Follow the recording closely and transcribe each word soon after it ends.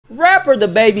rapper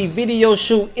DaBaby video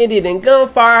shoot ended in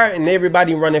gunfire and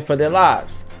everybody running for their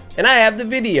lives. And I have the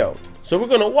video. So we're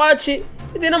gonna watch it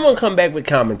and then I'm gonna come back with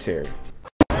commentary.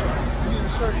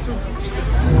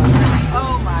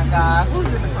 Oh my God, who's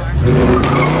in the car?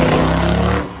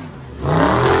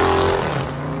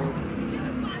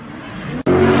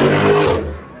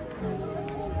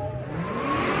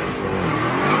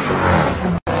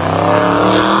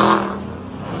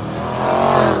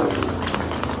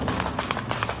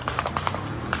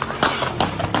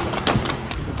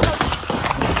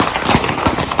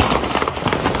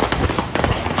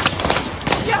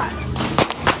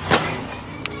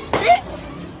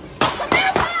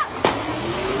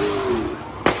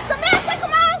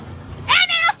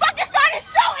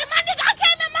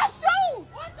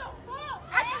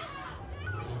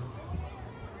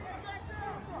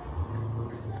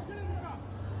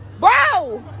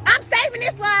 I'm saving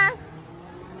this live.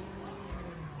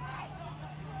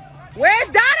 Where's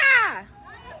Dada?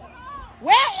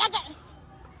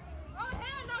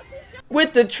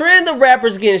 With the trend of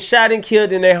rappers getting shot and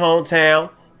killed in their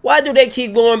hometown, why do they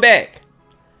keep going back?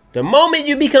 The moment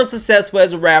you become successful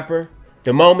as a rapper,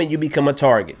 the moment you become a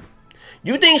target.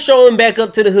 You think showing back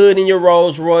up to the hood in your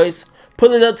Rolls Royce,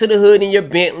 pulling up to the hood in your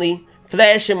Bentley,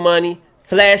 flashing money,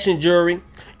 flashing jewelry,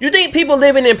 you think people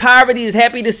living in poverty is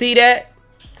happy to see that?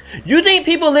 You think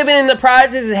people living in the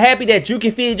projects is happy that you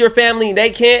can feed your family and they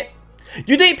can't?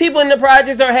 You think people in the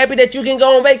projects are happy that you can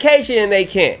go on vacation and they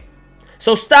can't?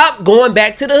 So stop going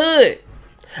back to the hood.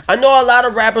 I know a lot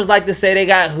of rappers like to say they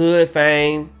got hood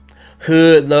fame,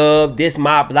 hood love, this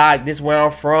my block, this where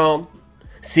I'm from,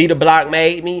 see the block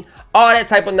made me, all that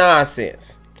type of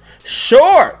nonsense.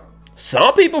 Sure,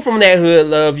 some people from that hood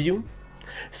love you.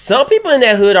 Some people in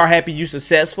that hood are happy you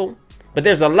successful, but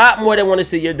there's a lot more that want to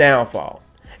see your downfall.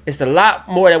 It's a lot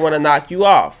more that want to knock you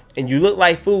off, and you look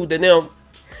like food to them.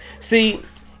 See,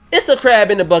 it's a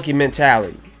crab in the bucket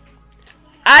mentality.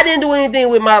 I didn't do anything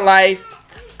with my life.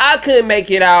 I couldn't make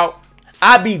it out.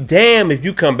 I'd be damned if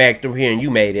you come back through here and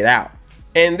you made it out.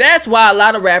 And that's why a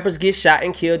lot of rappers get shot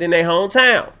and killed in their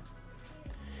hometown.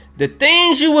 The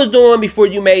things you was doing before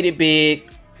you made it big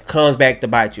comes back to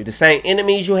bite you. The same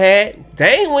enemies you had,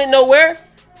 they ain't went nowhere.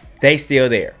 They still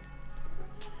there.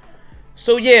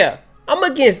 So yeah, I'm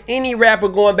against any rapper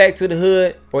going back to the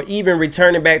hood or even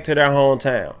returning back to their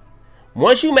hometown.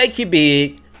 Once you make it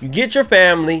big, you get your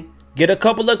family, get a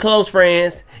couple of close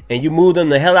friends, and you move them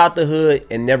the hell out the hood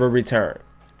and never return.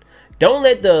 Don't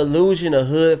let the illusion of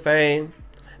hood fame,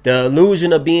 the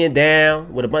illusion of being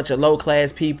down with a bunch of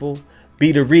low-class people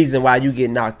be the reason why you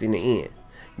get knocked in the end.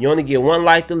 You only get one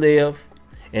life to live,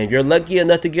 and if you're lucky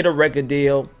enough to get a record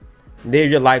deal,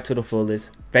 live your life to the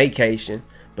fullest, vacation,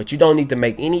 but you don't need to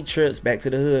make any trips back to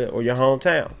the hood or your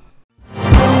hometown.